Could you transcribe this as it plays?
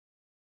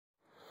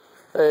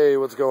Hey,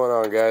 what's going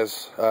on,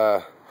 guys?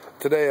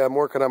 Today I'm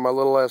working on my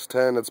little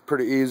S10. It's a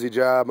pretty easy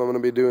job. I'm going to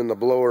be doing the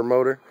blower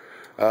motor.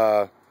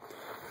 I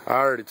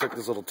already took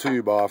this little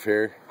tube off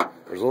here.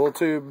 There's a little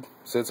tube,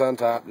 sits on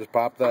top, just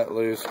pop that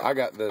loose. I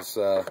got this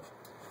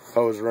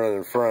hose running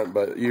in front,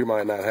 but you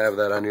might not have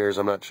that on yours,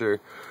 I'm not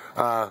sure.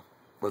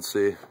 Let's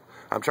see.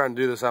 I'm trying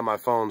to do this on my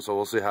phone, so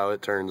we'll see how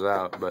it turns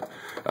out. But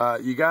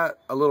you got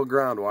a little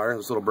ground wire,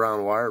 this little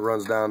brown wire. It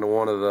runs down to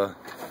one of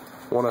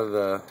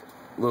the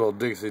little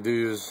Dixie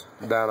doos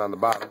down on the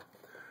bottom.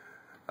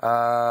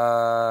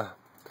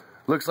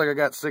 Looks like I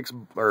got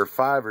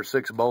 5 or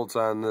 6 bolts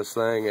on this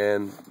thing,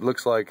 and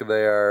looks like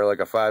they are like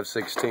a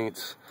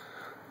 5/16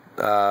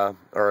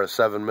 or a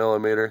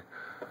 7mm.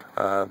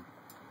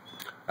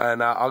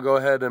 And I'll go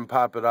ahead and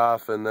pop it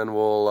off, and then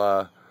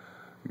we'll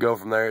go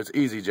from there. It's an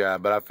easy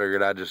job, but I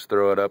figured I'd just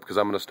throw it up because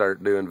I'm going to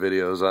start doing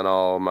videos on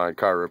all my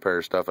car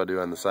repair stuff I do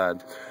on the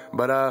side.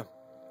 But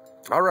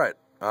all right,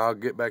 I'll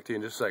get back to you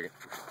in just a second.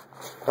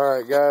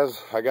 Alright guys,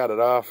 I got it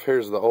off.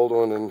 Here's the old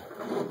one and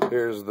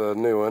here's the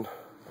new one.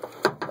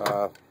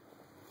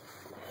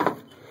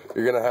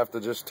 You're going to have to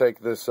just take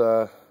this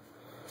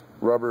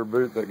rubber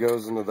boot that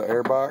goes into the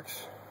air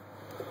box.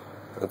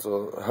 It's a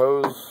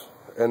hose,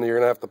 and you're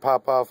going to have to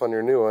pop off on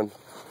your new one.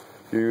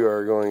 You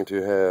are going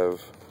to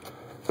have,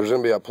 there's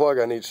going to be a plug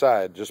on each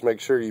side. Just make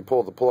sure you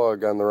pull the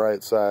plug on the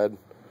right side,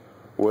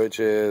 which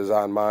is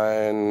on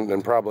mine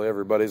and probably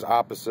everybody's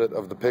opposite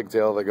of the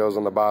pigtail that goes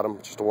on the bottom.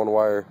 Just a one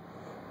wire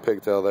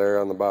pigtail there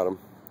on the bottom.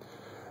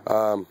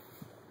 The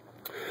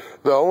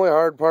only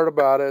hard part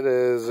about it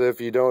is if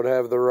you don't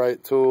have the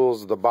right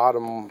tools, the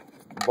bottom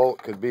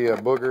bolt could be a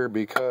booger,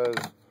 because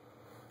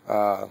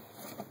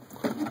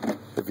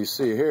if you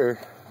see here,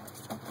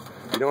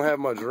 you don't have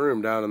much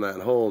room down in that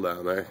hole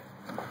down there,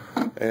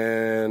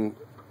 and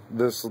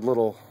this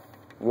little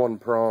one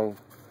prong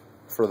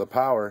for the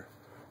power,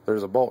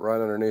 there's a bolt right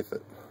underneath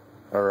it,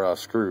 or a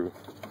screw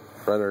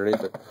right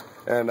underneath it.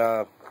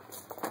 And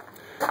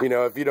you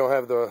know, if you don't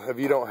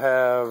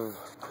have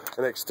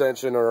an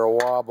extension or a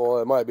wobble,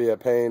 it might be a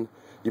pain.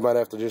 You might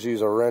have to just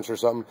use a wrench or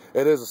something.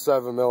 It is a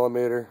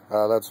 7mm.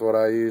 That's what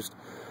I used.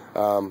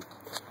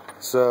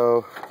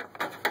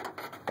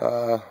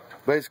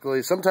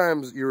 Basically,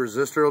 sometimes your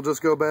resistor will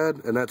just go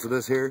bad, and that's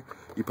this here.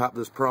 You pop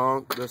this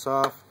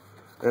off,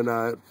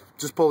 and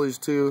just pull these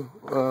two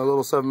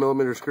little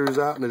 7mm screws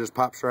out, and it just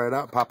pops right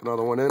out. Pop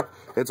another one in.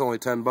 It's only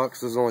 10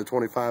 bucks. This is only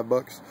 25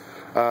 bucks.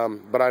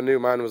 But I knew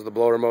mine was the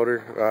blower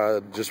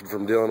motor, just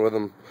from dealing with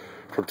them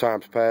from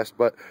times past.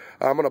 But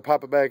I'm going to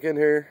pop it back in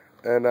here,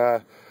 and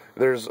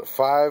there's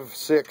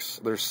 6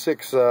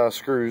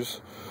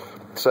 screws,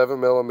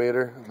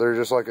 7mm. They're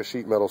just like a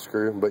sheet metal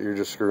screw, but you're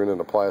just screwing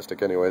into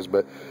plastic anyways.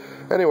 But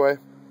anyway,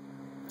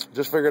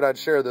 just figured I'd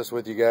share this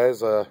with you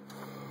guys.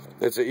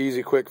 It's an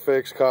easy, quick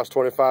fix, costs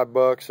 25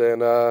 bucks,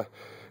 and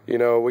you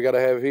know, we got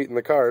to have heat in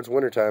the car. It's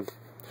wintertime.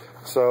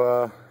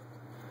 So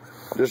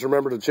just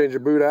remember to change your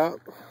boot out,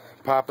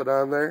 pop it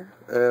on there,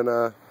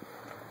 and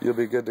you'll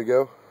be good to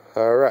go.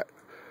 All right,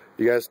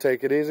 you guys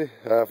take it easy.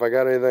 If I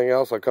got anything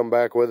else, I'll come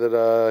back with it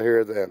here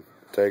at the end.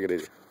 Take it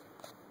easy.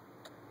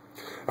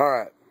 All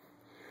right,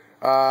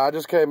 I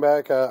just came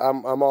back.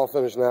 I'm all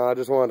finished now. I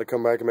just wanted to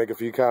come back and make a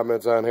few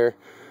comments on here.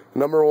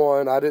 Number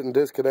one, I didn't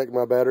disconnect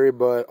my battery,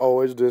 but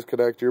always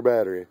disconnect your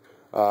battery.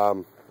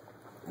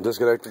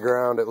 Disconnect the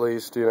ground at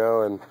least, you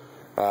know, and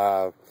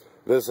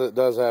this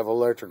does have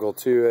electrical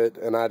to it,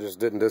 and I just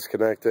didn't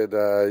disconnect it.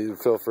 You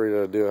feel free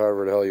to do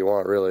however the hell you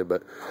want, really.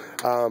 But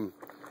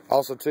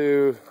also,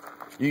 too,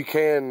 you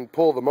can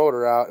pull the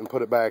motor out and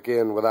put it back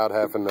in without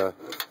having to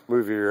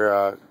move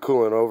your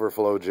coolant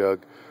overflow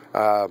jug.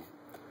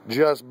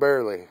 Just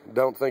barely.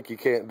 Don't think you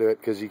can't do it,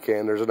 because you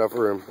can. There's enough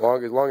room.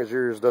 As long as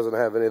yours doesn't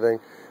have anything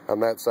on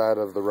that side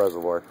of the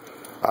reservoir.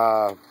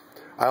 I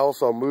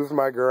also moved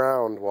my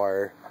ground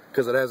wire,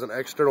 because it has an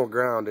external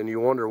ground, and you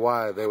wonder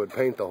why they would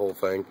paint the whole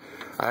thing.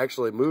 I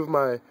actually moved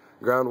my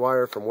ground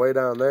wire from way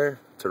down there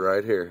to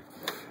right here,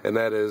 and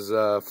that is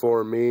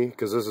for me,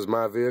 because this is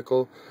my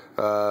vehicle,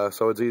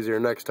 so it's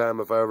easier next time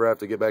if I ever have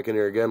to get back in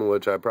here again,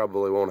 which I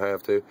probably won't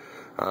have to,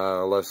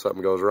 unless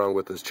something goes wrong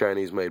with this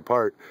Chinese-made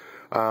part.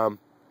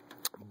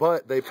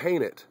 But they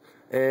paint it.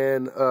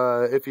 And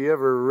if you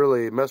ever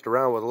really messed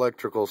around with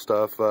electrical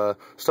stuff,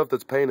 stuff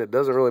that's painted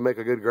doesn't really make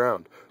a good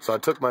ground. So I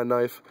took my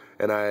knife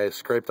and I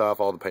scraped off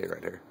all the paint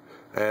right here.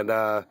 And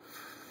I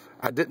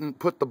didn't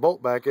put the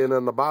bolt back in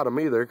on the bottom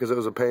either, because it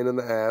was a pain in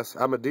the ass.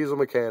 I'm a diesel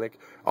mechanic.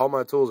 All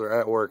my tools are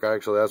at work,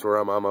 actually. That's where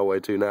I'm on my way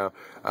to now.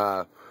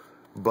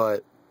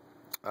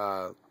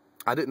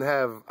 I didn't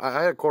have,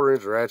 I had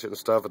 1/4-inch ratchet and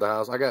stuff at the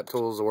house. I got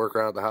tools to work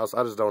around at the house.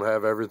 I just don't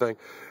have everything.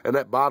 And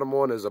that bottom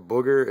one is a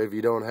booger if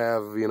you don't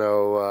have, you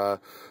know,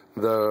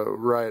 the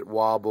right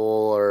wobble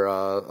or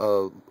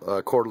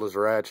a cordless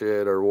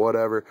ratchet or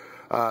whatever.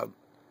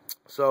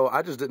 So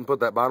I just didn't put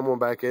that bottom one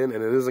back in,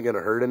 and it isn't going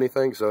to hurt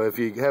anything. So if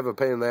you have a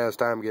pain in the ass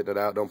time getting it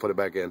out, don't put it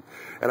back in.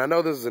 And I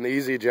know this is an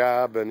easy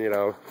job, and, you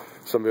know,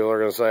 some people are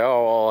going to say,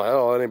 oh, well,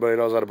 hell, anybody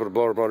knows how to put a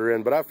blower motor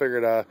in. But I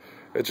figured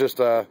it's just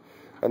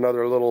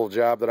another little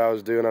job that I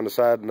was doing on the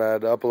side, and I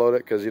had to upload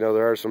it because, you know,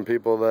 there are some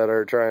people that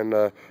are trying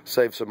to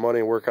save some money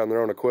and work on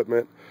their own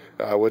equipment,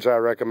 which I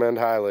recommend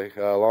highly, as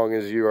long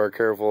as you are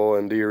careful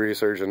and do your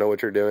research and know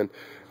what you're doing.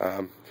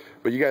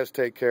 But you guys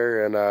take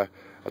care, and I'll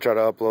try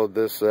to upload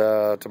this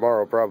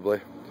tomorrow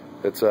probably.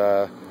 It's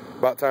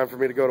about time for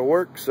me to go to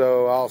work,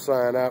 so I'll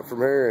sign out from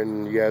here,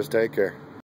 and you guys take care.